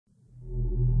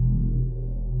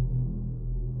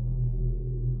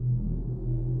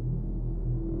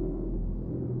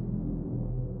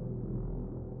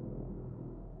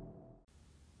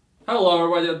Hello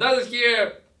everybody, Daz is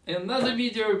here! Another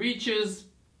video which is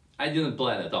I didn't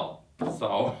plan at all.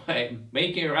 So I'm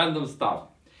making random stuff.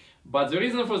 But the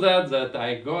reason for that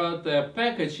I got a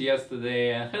package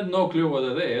yesterday and had no clue what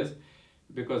it is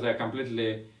because I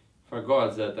completely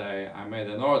forgot that I made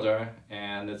an order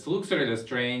and it looks really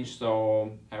strange,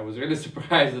 so I was really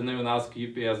surprised and even asked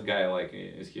UPS guy, like,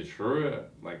 is he sure?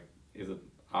 Like, is it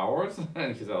ours?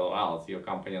 And he said, well, it's your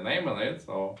company name on it.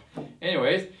 So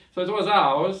anyways, so it was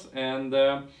ours, and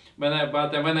when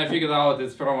I figured out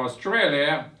it's from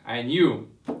Australia, I knew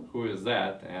who is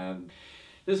that. And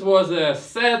this was a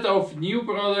set of new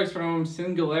products from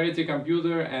Singularity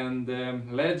Computer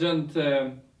and legend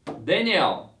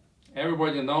Daniel.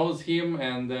 Everybody knows him,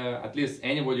 and at least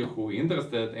anybody who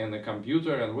interested in the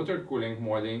computer and water cooling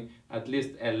modding, at least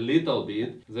a little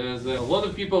bit. There's a lot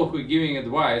of people who are giving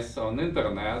advice on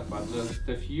internet, but just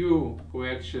a few who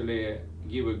actually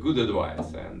give a good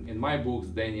advice. And in my books,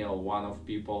 Daniel, one of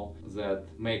people that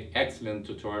make excellent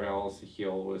tutorials. He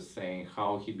always saying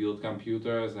how he built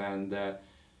computers, and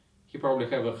he probably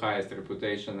have the highest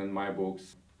reputation in my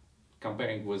books,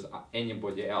 comparing with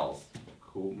anybody else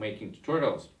who making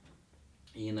tutorials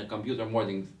in a computer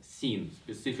modding scene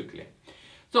specifically.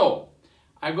 So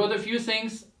I got a few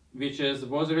things which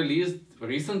was released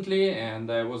recently,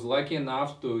 and I was lucky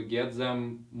enough to get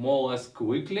them more or less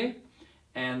quickly.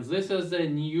 And this is a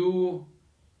new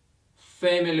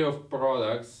family of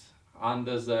products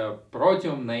under the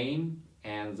Protium name,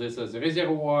 and this is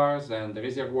reservoirs and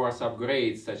reservoirs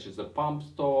upgrades such as the pump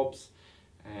stops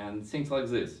and things like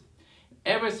this.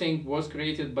 Everything was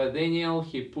created by Daniel.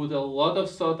 He put a lot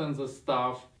of thought in the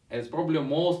stuff. It's probably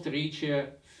most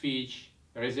richer feature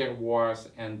reservoirs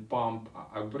and pump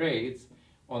upgrades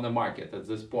on the market at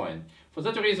this point. For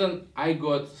that reason, I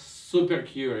got super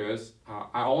curious.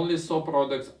 I only saw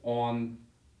products on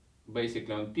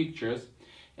basically on pictures,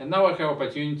 and now I have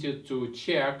opportunity to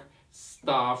check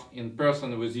stuff in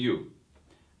person with you.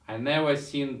 I never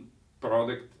seen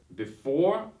product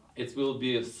before. It will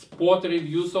be a spot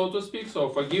review, so to speak, so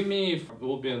forgive me if it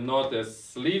will be not as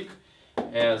slick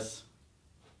as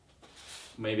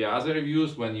maybe other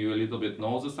reviews when you a little bit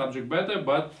know the subject better,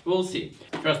 but we'll see.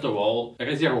 First of all,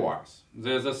 reservoirs.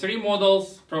 There's three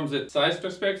models from the size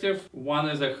perspective. One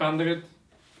is 100,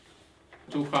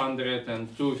 200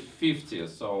 and 250,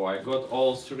 so I got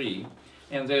all three.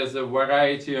 And there's a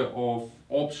variety of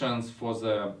options for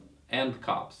the end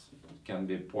caps. Can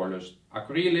be polished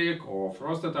acrylic or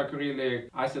frosted acrylic,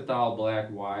 acetal, black,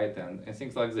 white, and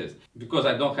things like this. Because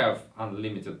I don't have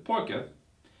unlimited pocket,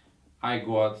 I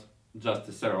got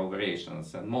just several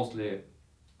variations, and mostly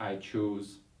I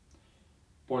choose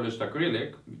polished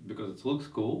acrylic because it looks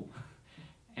cool,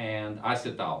 and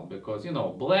acetal because, you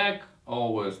know, black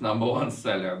always #1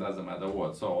 seller, doesn't matter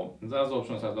what. So those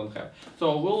options I don't have.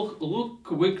 So we'll look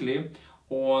quickly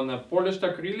on polished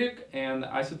acrylic and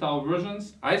acetal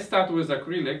versions. I start with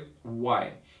acrylic.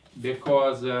 Why?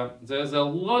 Because there's a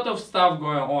lot of stuff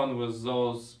going on with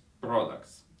those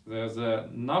products. There's a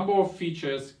number of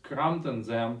features crammed in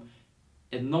them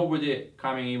and nobody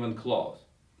coming even close.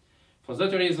 For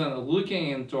that reason, looking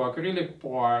into acrylic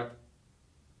part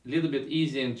a little bit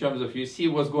easy in terms of you see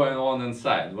what's going on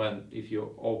inside. When if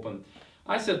you open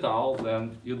acetal,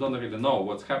 then you don't really know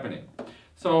what's happening.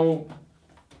 So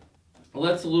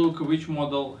let's look which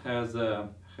model has a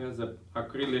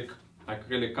acrylic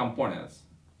components.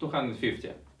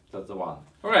 250, that's the one.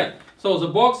 All right, so the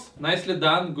box, nicely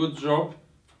done, good job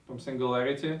from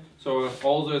Singularity. So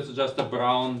although it's just a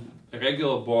brown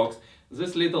regular box,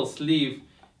 this little sleeve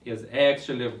is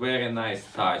actually a very nice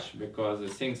touch because the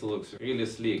things looks really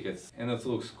sleek, and it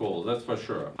looks cool, that's for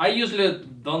sure. I usually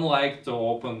don't like to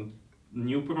open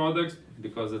new products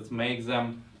because it makes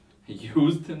them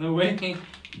used in a way,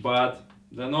 but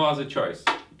there's no other choice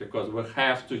because we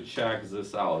have to check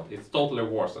this out. It's totally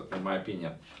worth it in my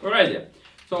opinion. Alrighty,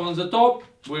 so on the top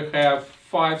we have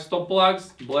 5 stop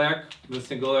plugs, black, the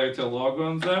Singularity logo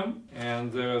on them,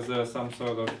 and there's some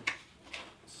sort of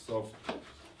soft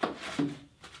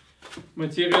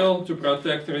material to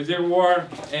protect the reservoir,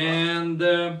 and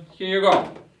here you go.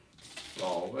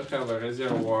 So we have a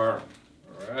reservoir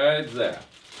right there.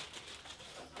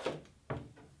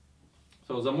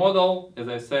 So the model, as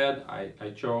I said, I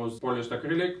chose polished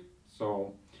acrylic,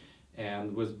 so,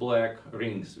 and with black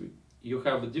rings. You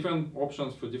have different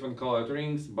options for different colored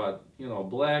rings, but you know,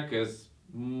 black is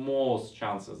most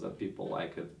chances that people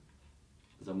like it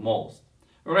the most.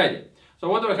 Alrighty, so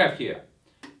what do we have here?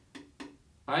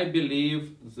 I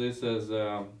believe this is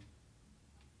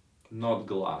not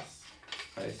glass.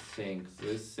 I think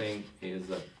this thing is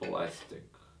a plastic.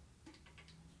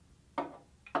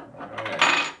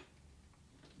 Alright.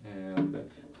 And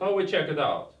how we check it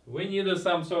out? We needed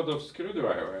some sort of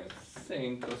screwdriver, I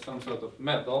think, or some sort of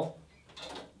metal.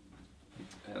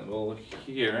 And we'll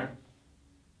here.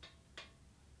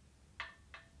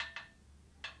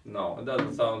 No, it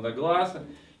doesn't sound like glass,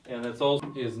 and it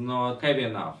also is not heavy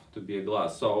enough to be a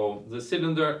glass. So the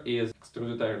cylinder is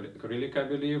extruded acrylic, I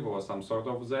believe, or some sort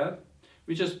of that,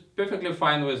 which is perfectly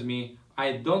fine with me.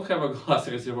 I don't have a glass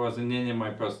reservoirs in any of my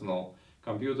personal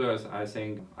computers. I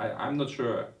think, I'm not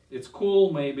sure. It's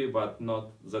cool maybe, but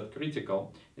not that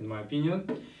critical in my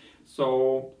opinion.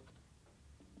 So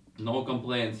no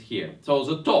complaints here. So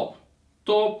the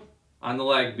top,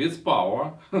 unlike this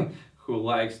power, who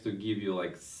likes to give you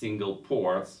like single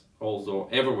ports, although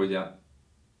everybody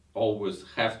always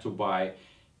have to buy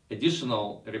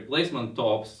additional replacement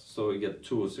tops, so you get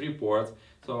 2 or 3 ports.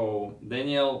 So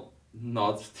Daniel,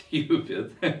 not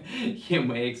stupid, he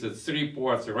makes it 3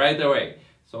 ports right away.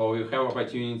 So you have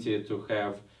opportunity to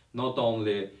have not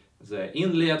only the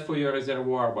inlet for your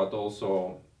reservoir, but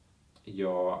also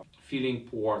your filling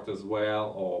port as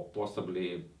well, or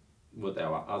possibly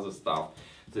whatever other stuff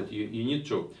that you need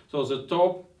to. So the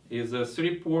top is a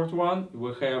 3-port one.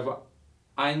 We have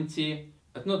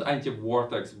not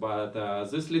anti-vortex, but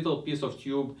this little piece of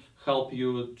tube help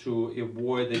you to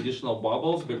avoid additional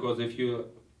bubbles, because if you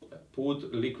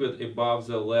put liquid above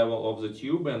the level of the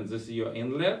tube and this is your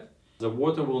inlet, the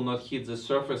water will not hit the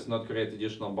surface, not create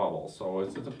additional bubbles. So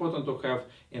it's important to have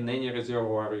in any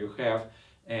reservoir you have,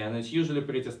 and it's usually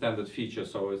pretty standard feature,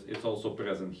 so it's also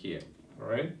present here. All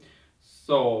right.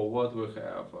 So what we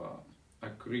have,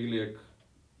 acrylic,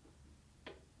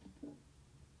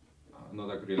 not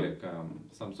acrylic,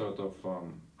 some sort of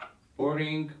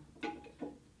O-ring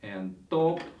and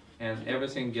top, and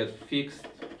everything gets fixed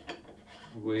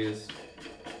with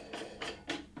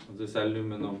this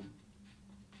aluminum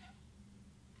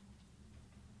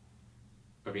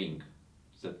ring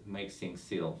that makes things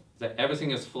seal.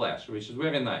 Everything is flash, which is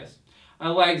very nice. I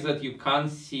like that you can't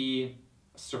see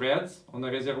threads on the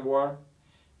reservoir.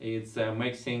 It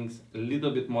makes things a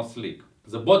little bit more sleek.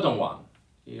 The bottom one,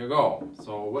 here you go.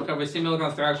 So we have a similar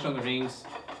construction, rings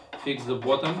fix the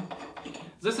bottom.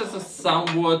 This is a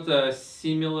somewhat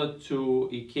similar to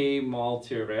EK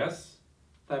multi-res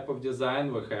type of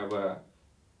design. We have a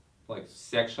like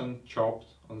section chopped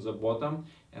on the bottom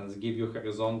and give you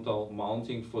horizontal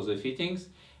mounting for the fittings.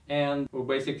 And we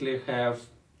basically have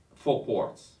 4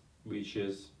 ports, which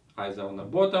is either on the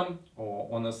bottom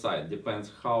or on the side, depends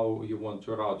how you want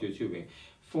to route your tubing.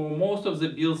 For most of the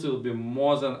builds it will be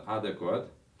more than adequate,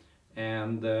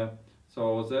 and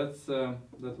so that's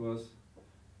what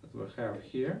we have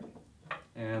here,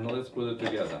 and let's put it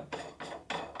together.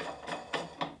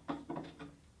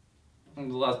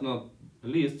 And last not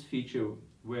least feature,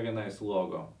 very nice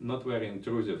logo, not very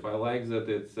intrusive. I like that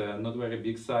it's not very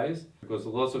big size, because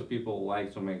lots of people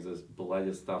like to make this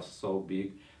bloody stuff so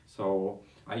big. So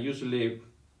I usually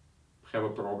have a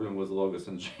problem with logos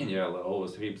in general. I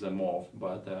always rip them off,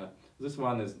 but this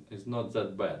one is not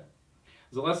that bad.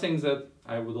 The last thing that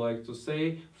I would like to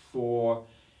say, for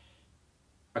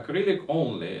acrylic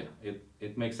only,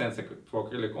 it makes sense for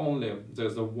acrylic only,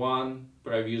 there's a one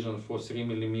provision for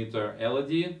 3mm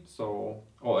LED, so,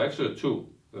 oh actually 2.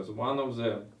 There's one of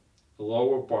the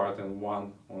lower part and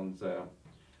one on the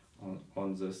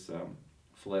on this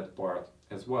flat part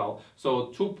as well. So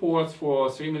 2 ports for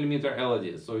 3mm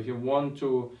LEDs. So if you want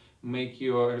to make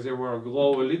your reservoir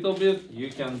glow a little bit, you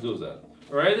can do that.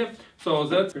 Alrighty, so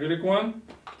that's acrylic one.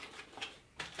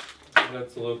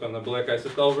 Let's look on the black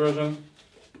acetal version.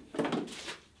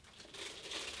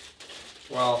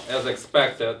 Well, as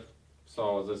expected,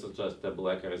 so this is just a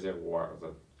black reservoir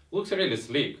that looks really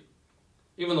sleek.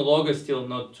 Even the logo is still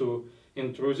not too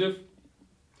intrusive.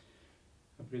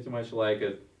 I pretty much like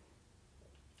it.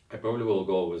 I probably will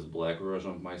go with black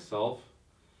version myself.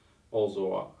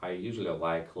 Also, I usually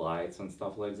like lights and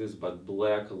stuff like this, but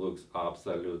black looks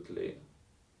absolutely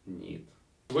neat.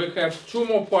 We have 2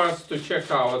 more parts to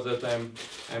check out that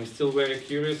I'm still very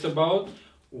curious about.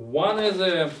 One is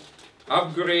a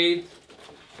upgrade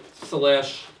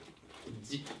slash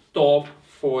top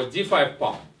for D5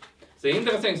 Pump. The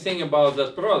interesting thing about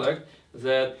that product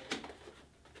that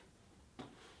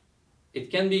it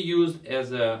can be used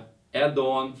as a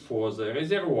add-on for the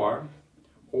reservoir,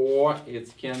 or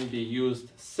it can be used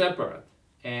separate,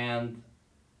 and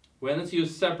when it's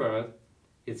used separate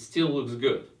it still looks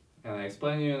good, and I'll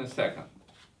explain to you in a second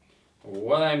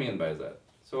what I mean by that.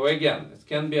 So again, it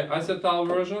can be acetal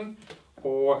version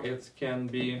or it can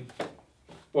be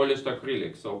polished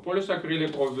acrylic. So polished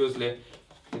acrylic, obviously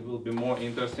it will be more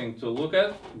interesting to look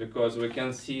at because we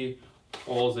can see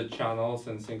all the channels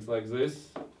and things like this.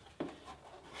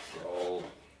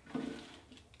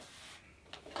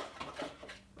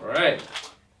 Alright,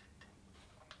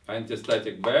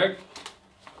 anti-static bag,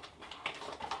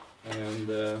 and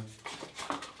let's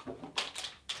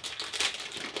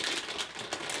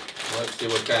see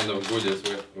what kind of goodies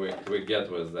we get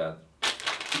with that.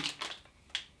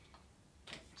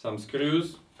 Some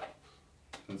screws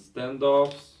and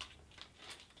standoffs,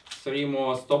 3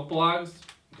 more stop plugs,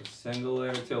 the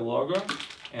Singularity logo,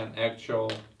 and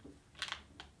actual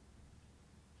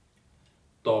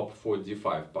top for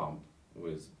D5 pump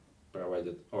with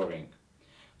provided O-ring.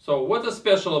 So what is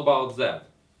special about that?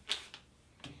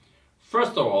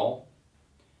 First of all,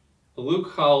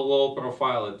 look how low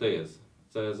profile it is.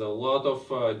 There's a lot of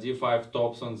D5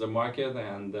 tops on the market,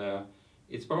 and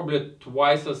it's probably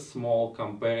twice as small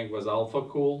comparing with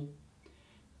AlphaCool.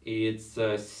 It's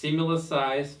similar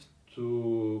size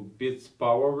to Beats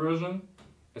Power version.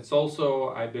 It's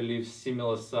also, I believe,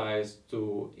 similar size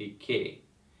to EK.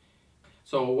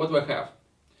 So what we have?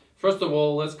 First of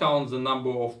all, let's count the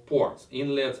number of ports,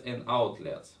 inlets and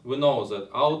outlets. We know that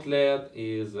outlet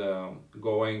is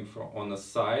going on the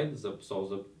side, so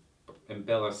the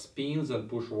impeller spins and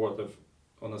push water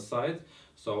on the side.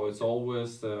 So it's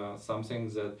always something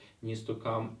that needs to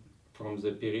come from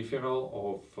the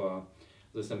peripheral of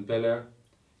this impeller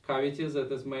cavity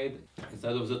that is made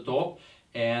instead of the top.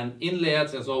 And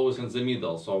inlets is always in the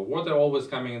middle, so water always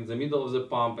coming in the middle of the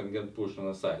pump and get pushed on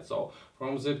the side. So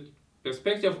from the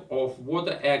perspective of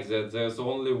water exit, there's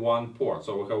only one port,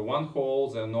 so we have one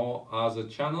hole, there are no other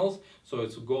channels, so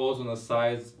it goes on the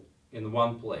sides in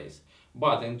one place.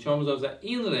 But in terms of the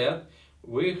inlet,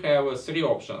 we have 3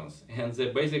 options, and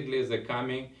they're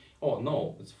coming, oh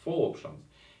no, it's 4 options,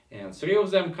 and 3 of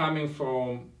them coming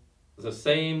from the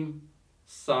same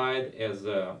side as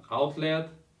the outlet,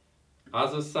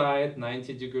 other side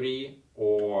 90 degree,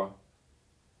 or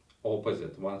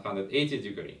opposite 180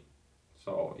 degree.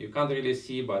 So you can't really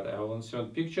see, but I will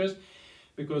insert pictures,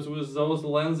 because with those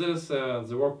lenses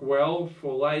they work well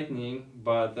for lighting,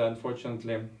 but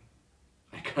unfortunately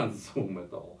I can't zoom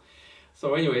at all.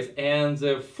 So anyways, and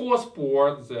the 4th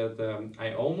port that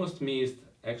I almost missed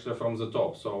actually from the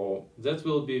top, so that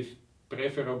will be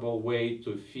preferable way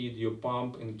to feed your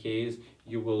pump in case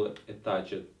you will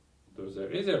attach it to the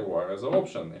reservoir as an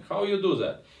option. And how you do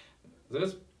that?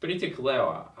 That's pretty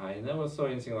clever. I never saw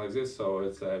anything like this, so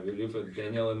it's, I believe, a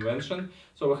Daniel invention.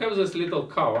 So we have this little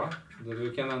cover that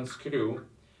we can unscrew.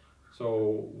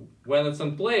 So when it's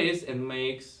in place, it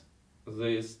makes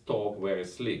this top very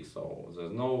sleek, so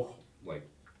there's no like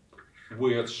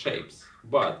weird shapes.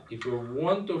 But if we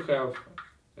want to have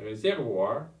a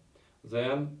reservoir,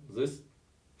 then this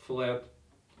flat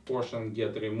portion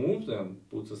get removed and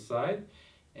put aside,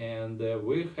 and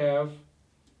we have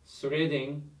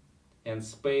threading and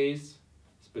space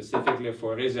specifically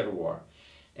for reservoir.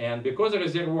 And because the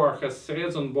reservoir has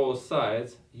threads on both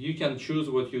sides, you can choose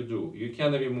what you do. You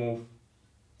can remove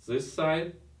this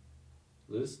side,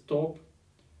 this top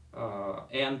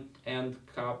and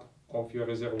cap of your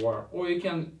reservoir, or you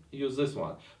can use this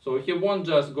one. So if you won't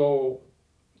just go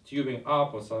tubing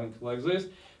up or something like this,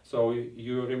 so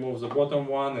you remove the bottom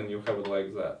one and you have it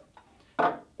like that.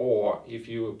 Or if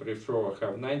you prefer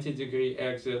have 90 degree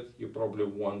exit, you probably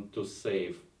want to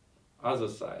save other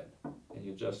side and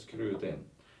you just screw it in.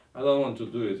 I don't want to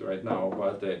do it right now,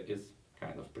 but it's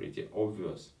kind of pretty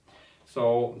obvious.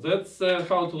 So that's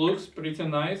how it looks, pretty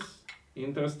nice,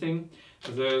 interesting.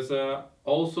 There's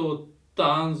also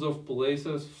tons of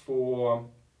places for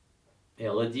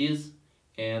LEDs,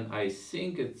 and I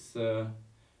think it's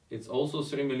also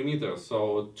 3mm,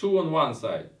 so 2 on one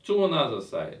side, 2 on other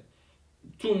side,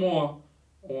 2 more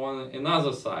on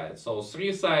another side, so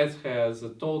 3 sides has a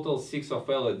total 6 of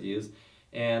LEDs,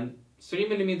 and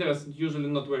 3mm is usually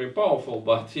not very powerful,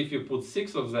 but if you put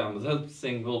 6 of them, that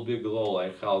thing will be glow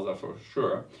like hell for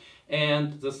sure.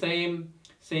 And the same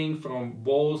thing from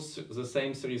both the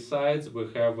same 3 sides,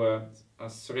 we have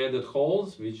threaded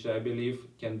holes, which I believe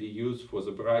can be used for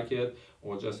the bracket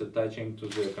or just attaching to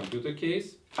the computer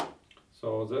case.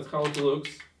 So that's how it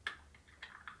looks.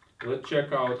 Let's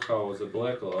check out how the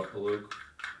black look.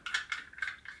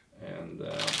 And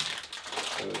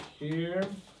here,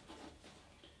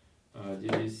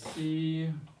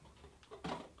 DDC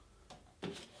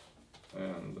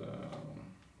and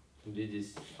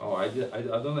DDC. Oh, I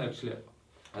don't actually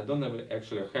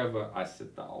have an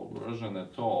acetal version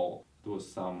at all. It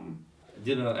was some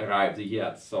didn't arrive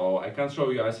yet, so I can't show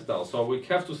you acetal. So we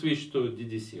have to switch to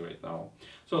DDC right now.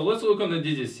 So let's look on the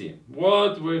DDC.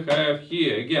 What we have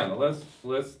here again?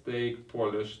 Let's take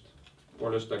polished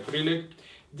acrylic.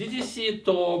 DDC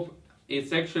top.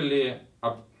 It's actually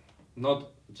not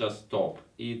just top.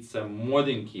 It's a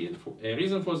modding kit. A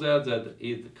reason for that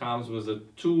it comes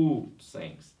with two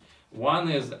things. One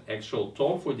is actual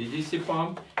top for DDC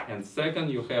pump, and second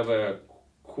you have a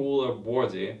cooler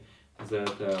body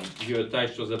that you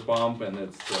attach to the pump, and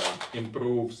it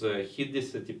improves heat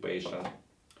dissipation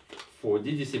for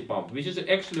DDC pump, which is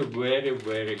actually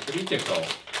very critical.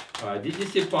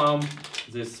 DDC pump,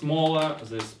 they're smaller,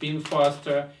 they spin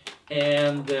faster,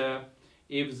 and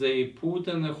if they put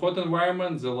in a hot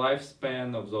environment, the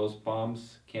lifespan of those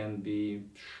pumps can be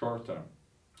shorter,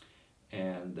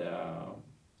 and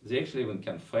they actually even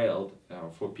can fail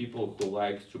for people who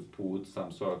like to put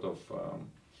some sort of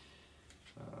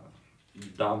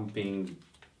dumping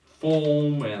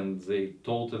foam, and they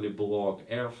totally block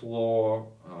airflow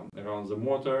around the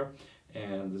motor,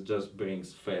 and it just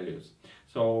brings failures.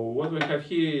 So what we have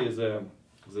here is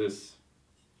this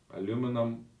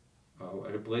aluminum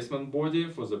replacement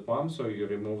body for the pump. So you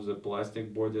remove the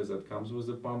plastic body that comes with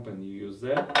the pump and you use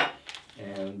that.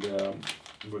 And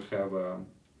we have a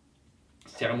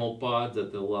thermal pads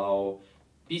that allow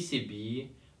PCB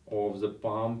of the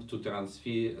pump to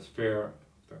transfer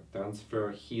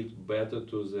heat better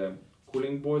to the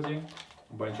cooling body.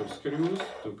 A bunch of screws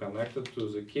to connect it to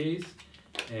the case,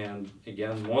 and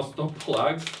again more stop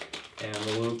plugs. And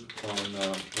look on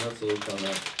let's look on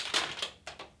that.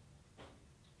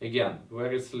 Again,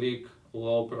 very sleek,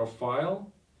 low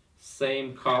profile,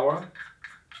 same cover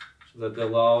that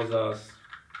allows us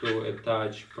to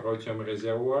attach Protium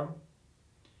Reservoir,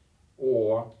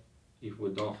 or if we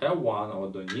don't have one or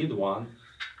don't need one,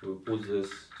 we put this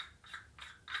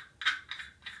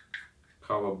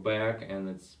cover back, and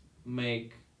it's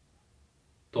make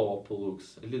top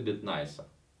looks a little bit nicer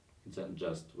than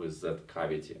just with that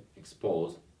cavity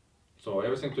exposed. So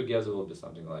everything together will be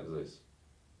something like this.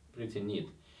 Pretty neat.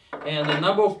 And a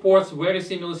number of ports, very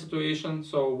similar situation.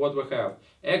 So what we have,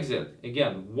 exit,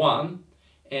 again, one,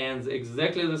 and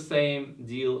exactly the same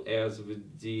deal as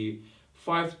with the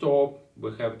D5 top.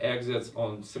 We have exits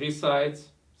on three sides,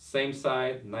 same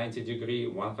side, 90 degree,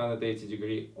 180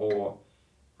 degree, or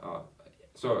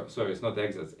sorry, it's not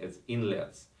exits, it's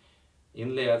inlets.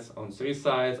 Inlets on three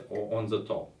sides or on the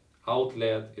top.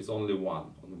 Outlet is only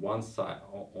one, on one side,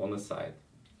 on a side.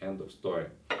 End of story.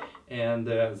 And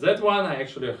that one I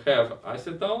actually have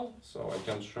acetal, so I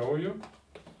can show you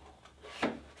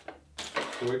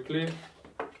quickly.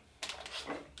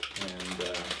 And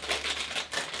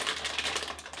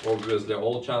obviously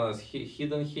all channels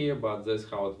hidden here, but that's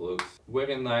how it looks.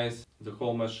 Very nice. The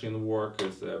whole machine work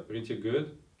is pretty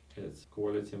good. It's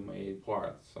quality made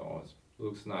part, so it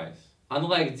looks nice.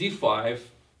 Unlike D5,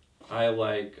 I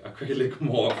like acrylic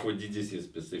more for DDC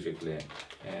specifically,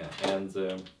 and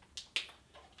the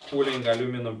cooling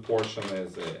aluminum portion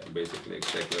is basically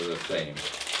exactly the same.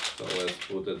 So let's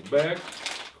put it back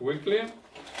quickly.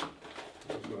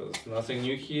 There's nothing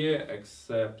new here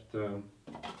except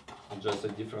just a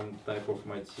different type of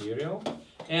material.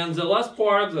 And the last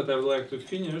part that I would like to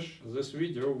finish this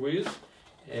video with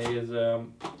is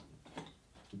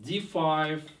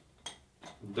D5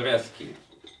 dress kit.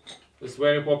 It's a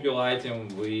very popular item.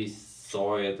 We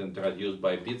saw it introduced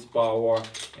by BitsPower,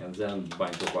 and then a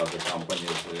bunch of other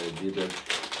companies did it.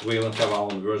 We even have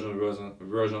our own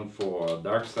version for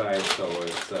dark side, so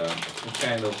it's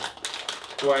kind of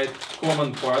quite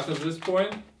common part at this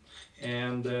point.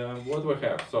 And what we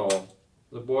have, so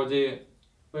the body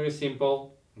very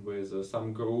simple with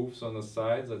some grooves on the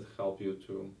side that help you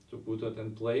to put it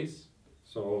in place.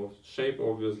 So shape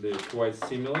obviously quite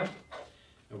similar.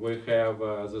 We have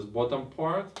this bottom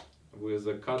part with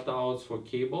the cutouts for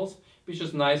cables, which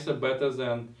is nicer, better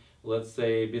than, let's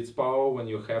say, BitsPower, when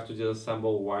you have to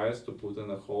disassemble wires to put in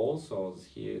a hole. So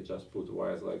here just put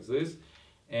wires like this,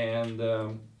 and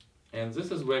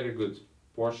this is very good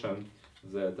portion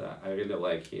that I really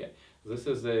like here. This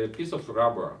is a piece of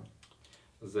rubber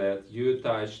that you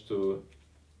attach to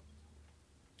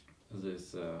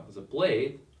this the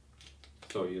plate,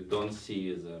 so you don't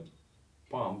see the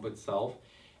pump itself.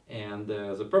 And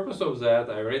the purpose of that,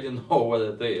 I already know what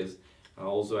it is,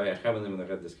 also I haven't even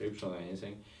read description or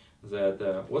anything,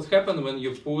 that what's happened when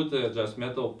you put just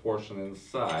metal portion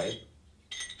inside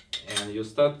and you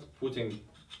start putting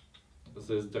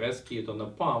this dress kit on a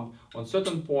pump, on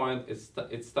certain point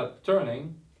it starts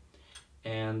turning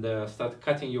and start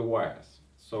cutting your wires.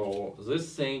 So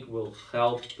this thing will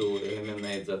help to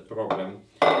eliminate that problem,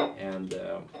 and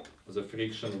the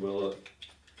friction will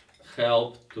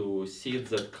help to seat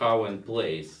that cover in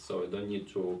place, so you don't need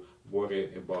to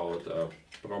worry about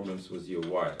problems with your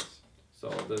wires. So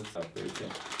that's a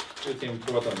pretty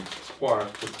important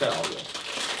part to tell you.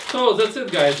 So that's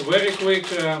it, guys. Very quick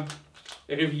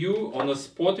review, on a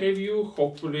spot review.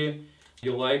 Hopefully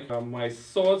you like my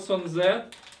thoughts on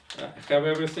that. Have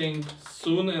everything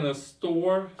soon in a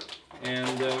store,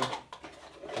 and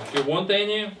if you want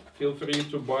any, feel free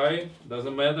to buy.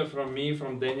 Doesn't matter, from me,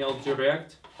 from Daniel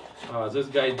direct. This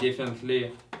guy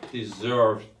definitely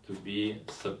deserves to be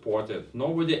supported.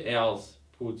 Nobody else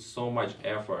puts so much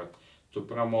effort to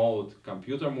promote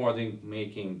computer modding,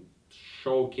 making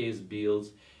showcase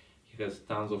builds. He has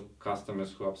tons of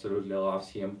customers who absolutely loves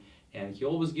him, and he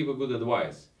always gives a good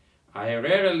advice. I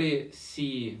rarely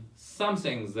see some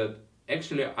things that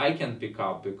actually I can pick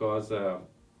up, because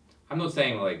I'm not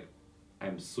saying like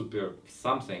I'm super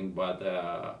something,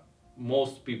 but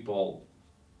most people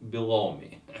below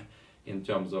me in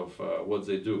terms of what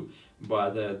they do.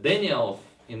 But Daniel,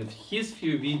 in his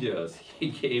few videos, he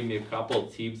gave me a couple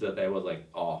tips that I was like,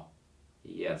 oh,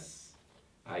 yes,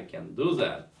 I can do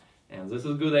that. And this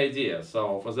is a good idea.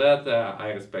 So for that, I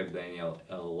respect Daniel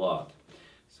a lot.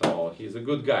 So he's a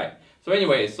good guy. So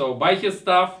anyway, so buy his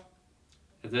stuff.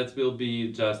 That will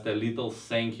be just a little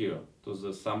thank you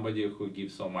to somebody who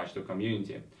gives so much to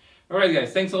community. Alright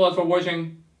guys, thanks a lot for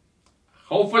watching.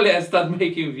 Hopefully I start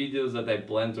making videos that I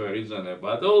planned to originally,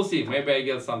 but we'll see. Maybe I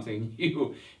get something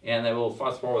new and I will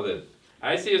fast forward it.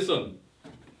 I see you soon.